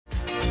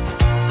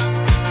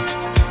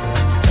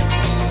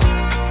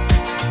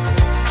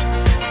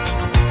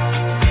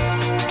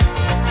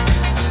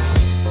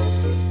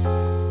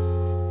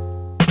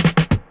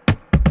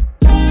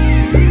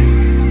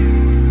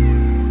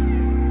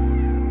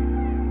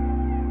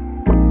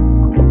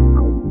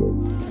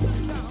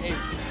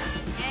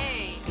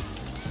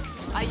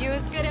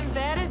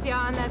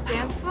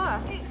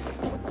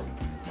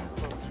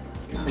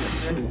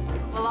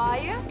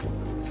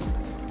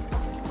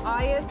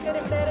Are you as good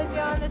in bed as you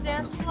are on the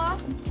dance floor?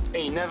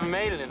 Hey, you never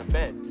made it in a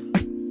bed.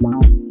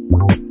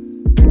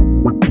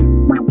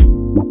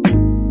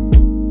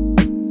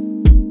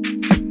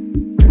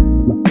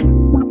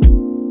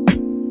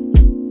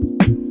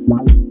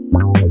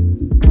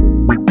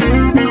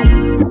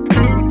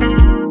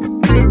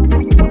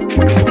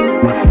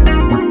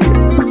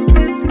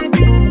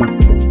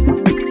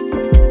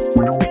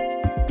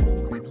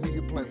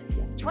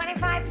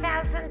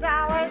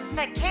 $25,000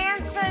 for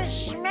cancer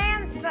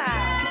schmancer.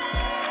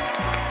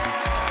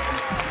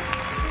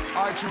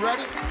 All right, you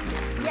ready?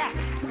 Yes.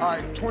 All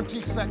right,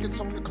 20 seconds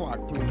on the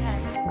clock, please. Okay.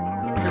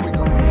 Here we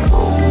go.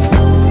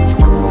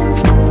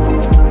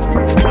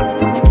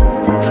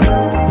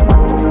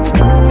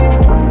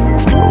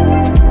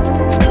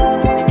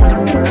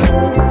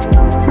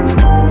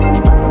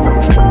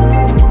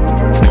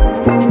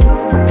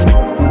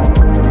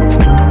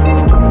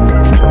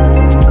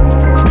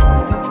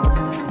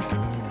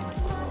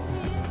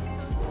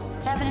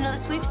 Having another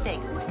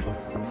sweepstakes.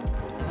 It's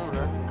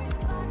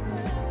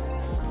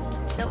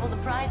double the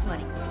prize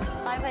money.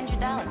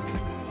 $500.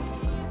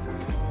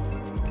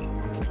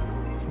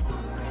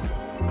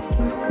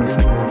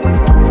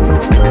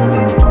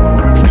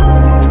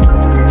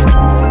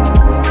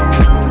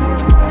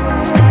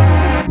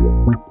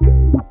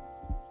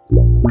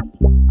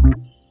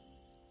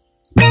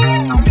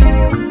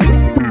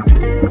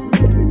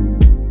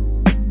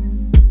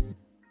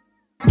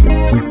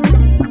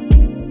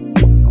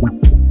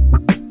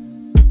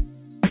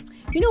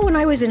 You know, when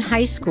I was in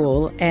high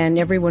school and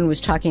everyone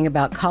was talking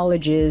about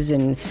colleges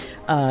and,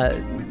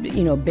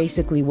 you know,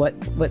 basically what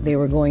they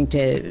were going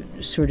to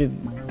sort of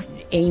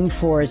aim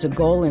for as a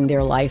goal in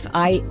their life,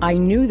 I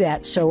knew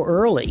that so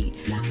early.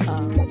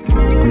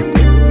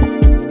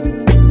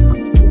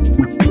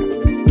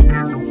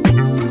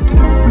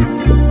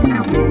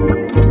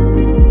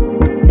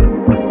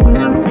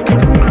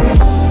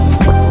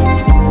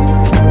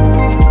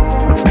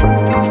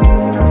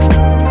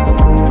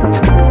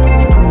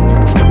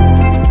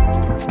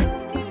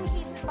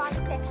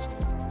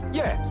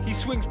 He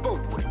swings both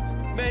ways,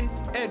 men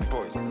and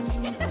boys.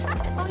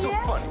 Oh, So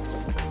yeah? funny.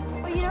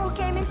 Well, you know who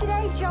came in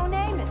today? Joe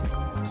Namath.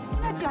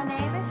 You know Joe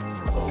Namath.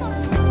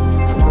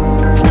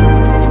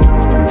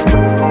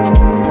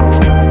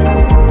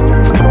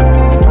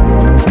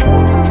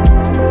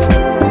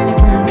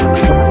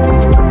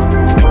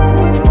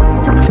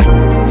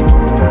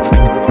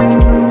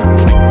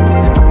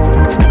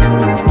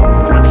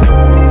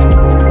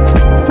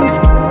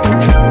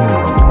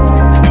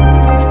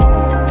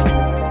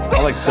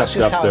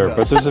 Except up there,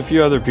 but there's a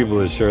few other people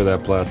that share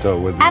that plateau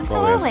with me.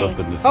 Absolutely. Probably have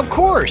something to say. Of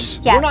course.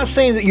 Yes. We're not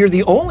saying that you're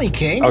the only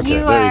king. Okay, You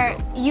there are you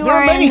go. you There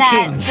are are many in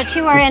that, kings. but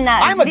you are in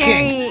that I'm a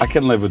very. king. I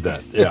can live with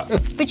that. Yeah.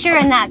 But you're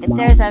in that.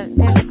 There's a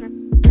group.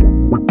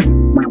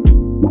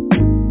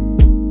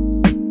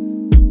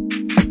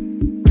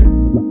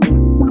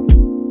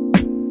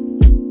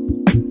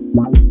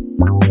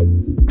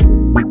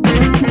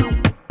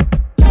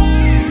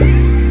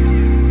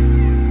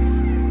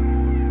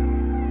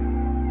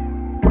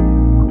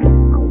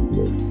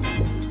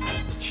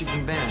 She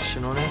can dance,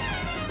 you know that?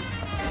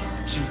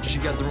 She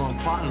got the wrong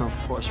partner,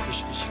 of course, but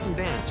she can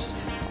dance.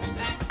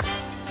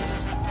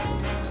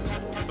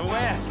 So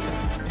ask her.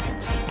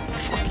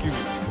 Fuck you.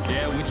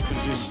 Yeah, which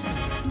position?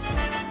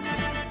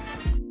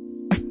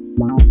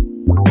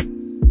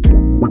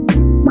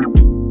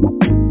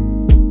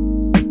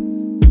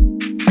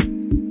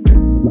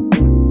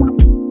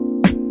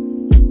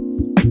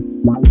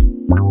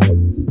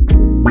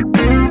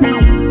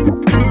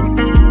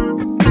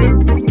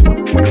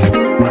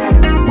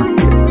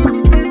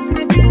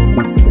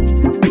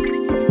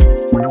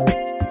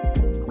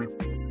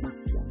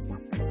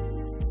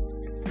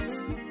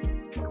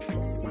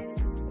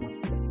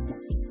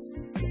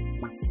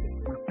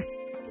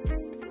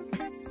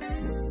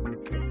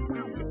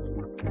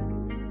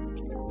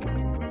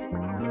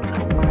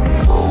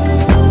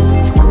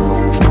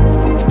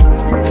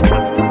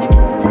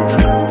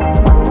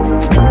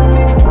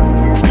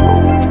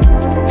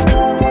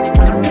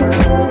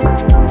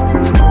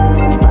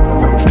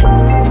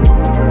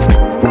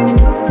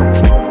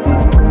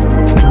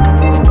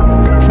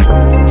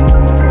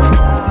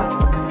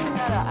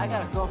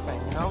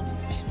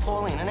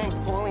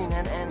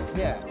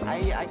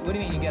 What do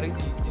you mean? Did you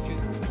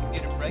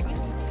get her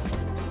pregnant?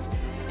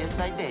 Yes,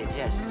 I did.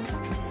 Yes.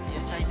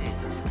 Yes, I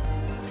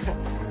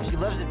did. She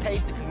loves the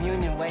taste of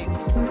communion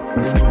wafers.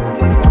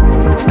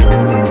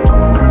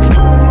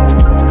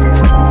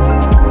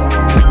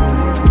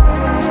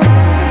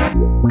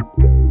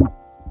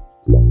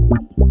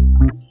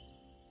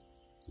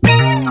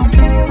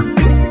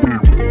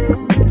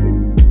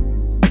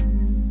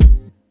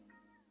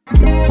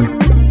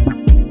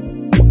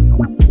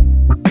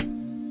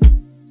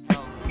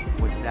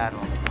 What's that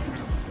all?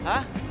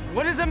 Huh?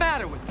 What is the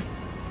matter with you?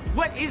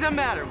 What is the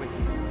matter with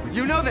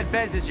you? You know that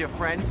Bez is your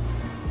friend.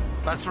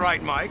 That's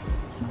right, Mike.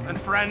 And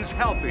friends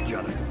help each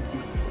other.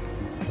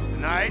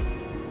 Tonight,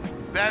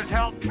 Bez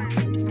helped me.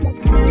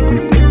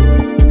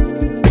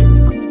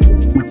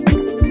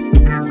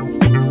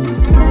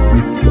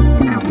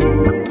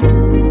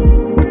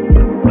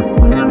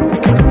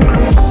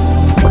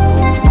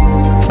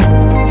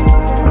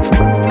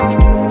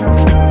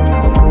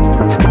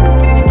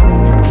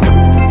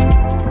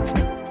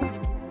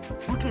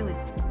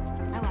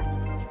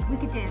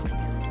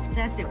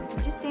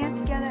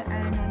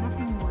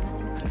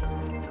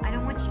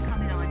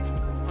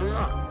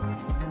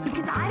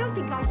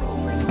 think I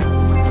would bring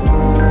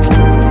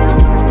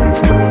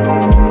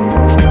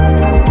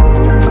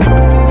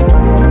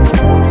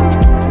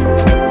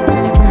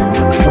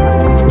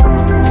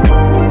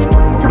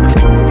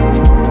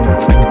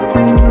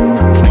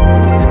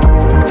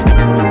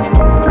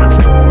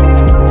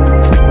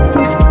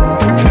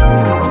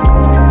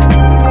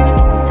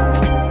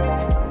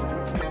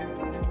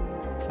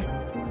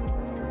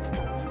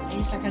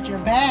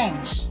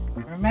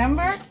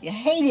Remember? You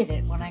hated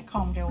it when I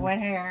combed your wet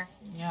hair.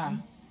 Yeah,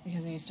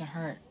 because it used to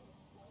hurt.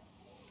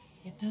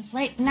 It does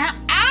right now.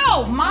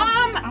 Ow,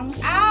 Mom! I'm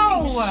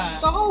Ow!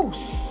 So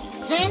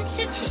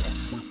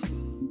sensitive.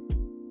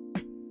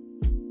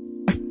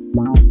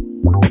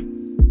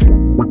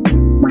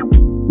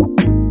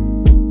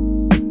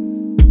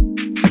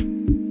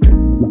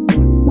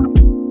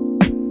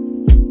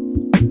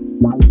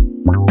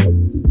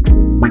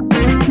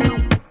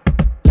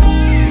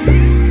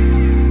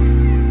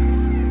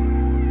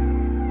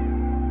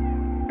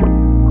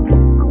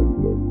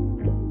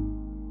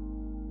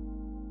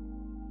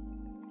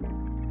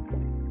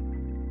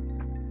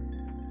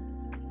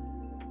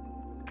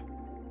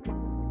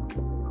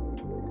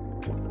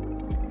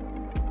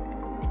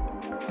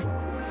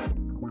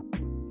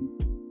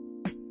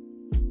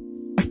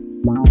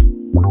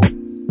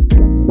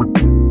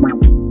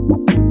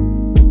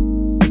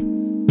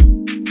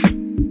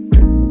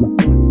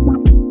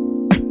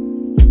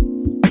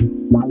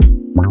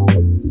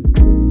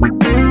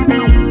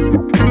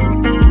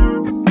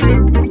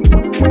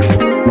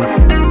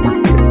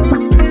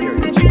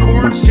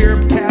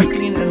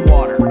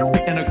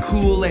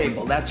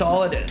 That's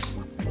all it is.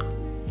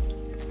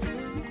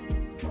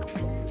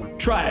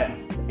 Try it.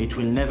 It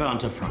will never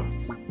enter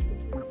France.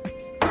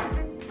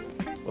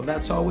 Well,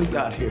 that's all we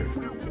got here,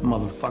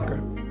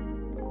 motherfucker.